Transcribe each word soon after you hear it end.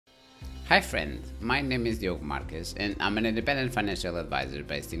Hi friend, my name is Diogo Marques and I'm an independent financial advisor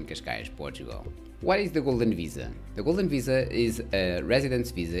based in Cascais, Portugal. What is the Golden Visa? The Golden Visa is a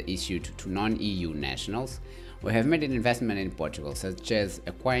residence visa issued to non-EU nationals who have made an investment in Portugal, such as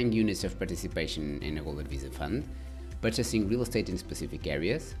acquiring units of participation in a Golden Visa fund, purchasing real estate in specific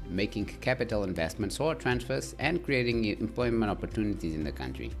areas, making capital investments or transfers, and creating employment opportunities in the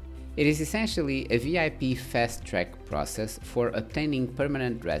country. It is essentially a VIP fast-track process for obtaining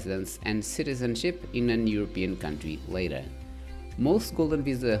permanent residence and citizenship in an European country later. Most Golden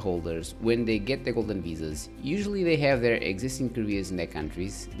Visa holders, when they get the Golden Visas, usually they have their existing careers in their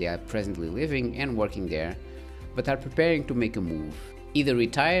countries, they are presently living and working there, but are preparing to make a move, either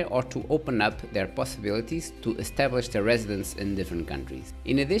retire or to open up their possibilities to establish their residence in different countries.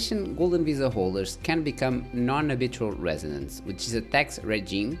 In addition, Golden Visa holders can become non-habitual residents, which is a tax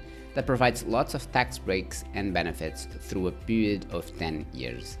regime that provides lots of tax breaks and benefits through a period of 10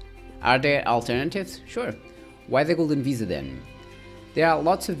 years. Are there alternatives? Sure. Why the Golden Visa then? There are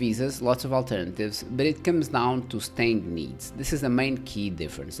lots of visas, lots of alternatives, but it comes down to staying needs. This is the main key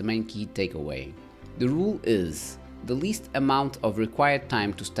difference, the main key takeaway. The rule is the least amount of required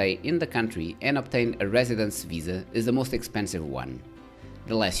time to stay in the country and obtain a residence visa is the most expensive one.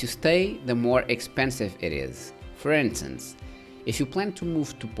 The less you stay, the more expensive it is. For instance, if you plan to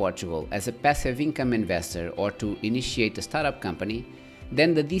move to Portugal as a passive income investor or to initiate a startup company,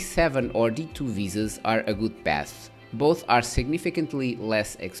 then the D7 or D2 visas are a good path. Both are significantly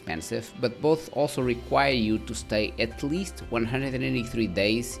less expensive, but both also require you to stay at least 183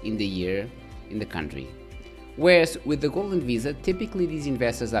 days in the year in the country. Whereas with the Golden Visa, typically these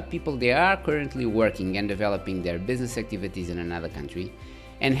investors are people that are currently working and developing their business activities in another country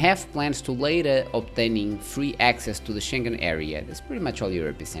and have plans to later obtaining free access to the Schengen area. That's pretty much all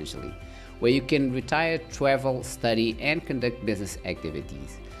Europe essentially, where you can retire, travel, study and conduct business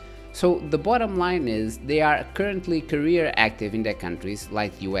activities. So the bottom line is they are currently career active in their countries,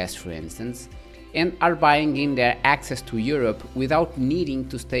 like the US for instance, and are buying in their access to Europe without needing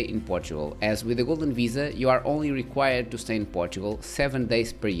to stay in Portugal, as with the Golden Visa you are only required to stay in Portugal 7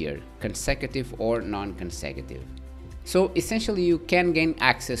 days per year, consecutive or non-consecutive. So essentially you can gain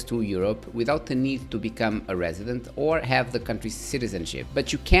access to Europe without the need to become a resident or have the country's citizenship,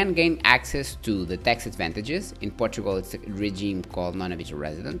 but you can gain access to the tax advantages. In Portugal it's a regime called non-habitual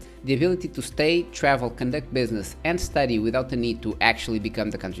resident, the ability to stay, travel, conduct business and study without the need to actually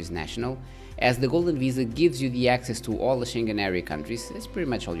become the country's national, as the Golden Visa gives you the access to all the Schengen area countries. It's pretty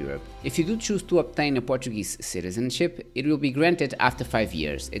much all Europe. If you do choose to obtain a Portuguese citizenship, it will be granted after 5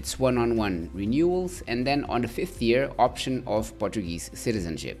 years. It's one-on-one renewals and then on the 5th year option of Portuguese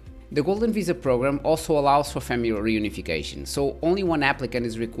citizenship. The Golden Visa program also allows for family reunification, so only one applicant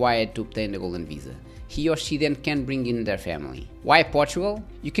is required to obtain the Golden Visa. He or she then can bring in their family. Why Portugal?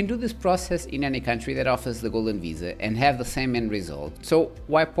 You can do this process in any country that offers the Golden Visa and have the same end result. So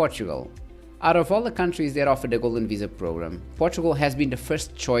why Portugal? Out of all the countries that offer the Golden Visa program, Portugal has been the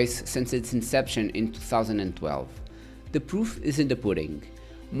first choice since its inception in 2012. The proof is in the pudding.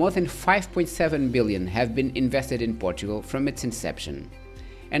 More than 5.7 billion have been invested in Portugal from its inception.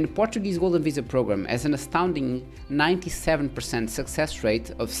 And the Portuguese Golden Visa program has an astounding 97% success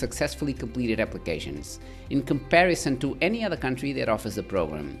rate of successfully completed applications, in comparison to any other country that offers the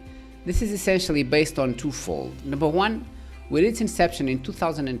program. This is essentially based on twofold. Number one, with its inception in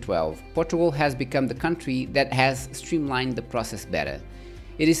 2012, Portugal has become the country that has streamlined the process better.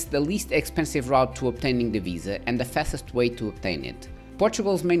 It is the least expensive route to obtaining the visa and the fastest way to obtain it.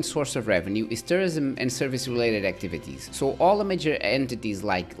 Portugal's main source of revenue is tourism and service-related activities, so all the major entities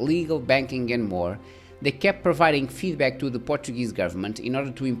like legal, banking and more, they kept providing feedback to the Portuguese government in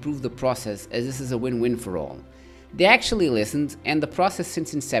order to improve the process, as this is a win-win for all. They actually listened, and the process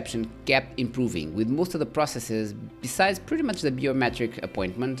since inception kept improving, with most of the processes, besides pretty much the biometric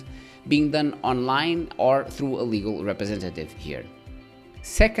appointment, being done online or through a legal representative here.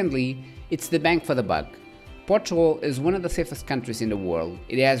 Secondly, it's the bang for the buck. Portugal is one of the safest countries in the world.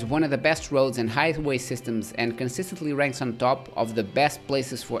 It has one of the best roads and highway systems and consistently ranks on top of the best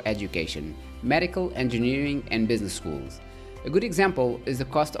places for education, medical, engineering and business schools. A good example is the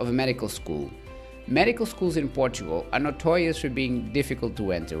cost of a medical school. Medical schools in Portugal are notorious for being difficult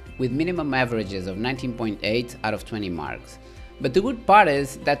to enter, with minimum averages of 19.8 out of 20 marks. But the good part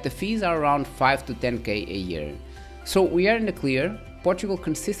is that the fees are around 5 to 10k a year. So we are in the clear. Portugal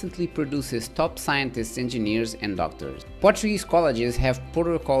consistently produces top scientists, engineers and doctors. Portuguese colleges have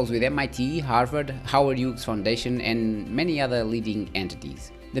protocols with MIT, Harvard, Howard Hughes Foundation and many other leading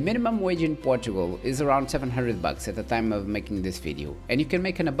entities. The minimum wage in Portugal is around $700 at the time of making this video, and you can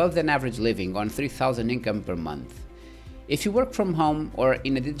make an above than average living on 3,000 income per month. If you work from home or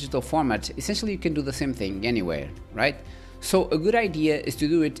in a digital format, essentially you can do the same thing anywhere, right? So a good idea is to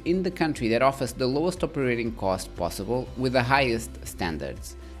do it in the country that offers the lowest operating cost possible with the highest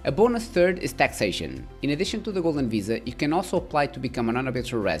standards. A bonus third is taxation. In addition to the Golden Visa, you can also apply to become a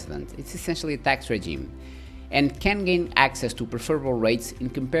non-habitual resident. It's essentially a tax regime, and can gain access to preferable rates in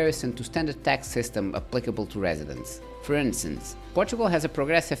comparison to standard tax system applicable to residents. For instance, Portugal has a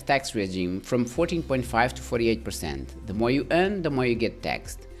progressive tax regime from 14.5 to 48%. The more you earn, the more you get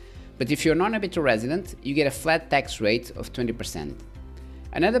taxed. But if you're a non-habitual resident, you get a flat tax rate of 20%.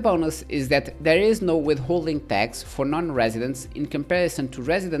 Another bonus is that there is no withholding tax for non-residents in comparison to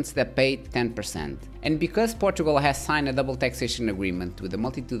residents that pay 10%. And because Portugal has signed a double taxation agreement with a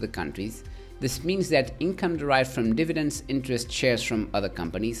multitude of countries, this means that income derived from dividends, interest, shares from other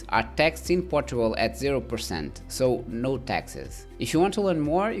companies are taxed in Portugal at 0%, so no taxes. If you want to learn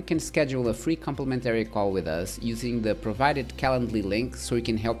more, you can schedule a free complimentary call with us using the provided Calendly link so we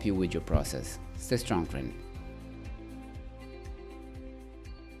can help you with your process. Stay strong, friend.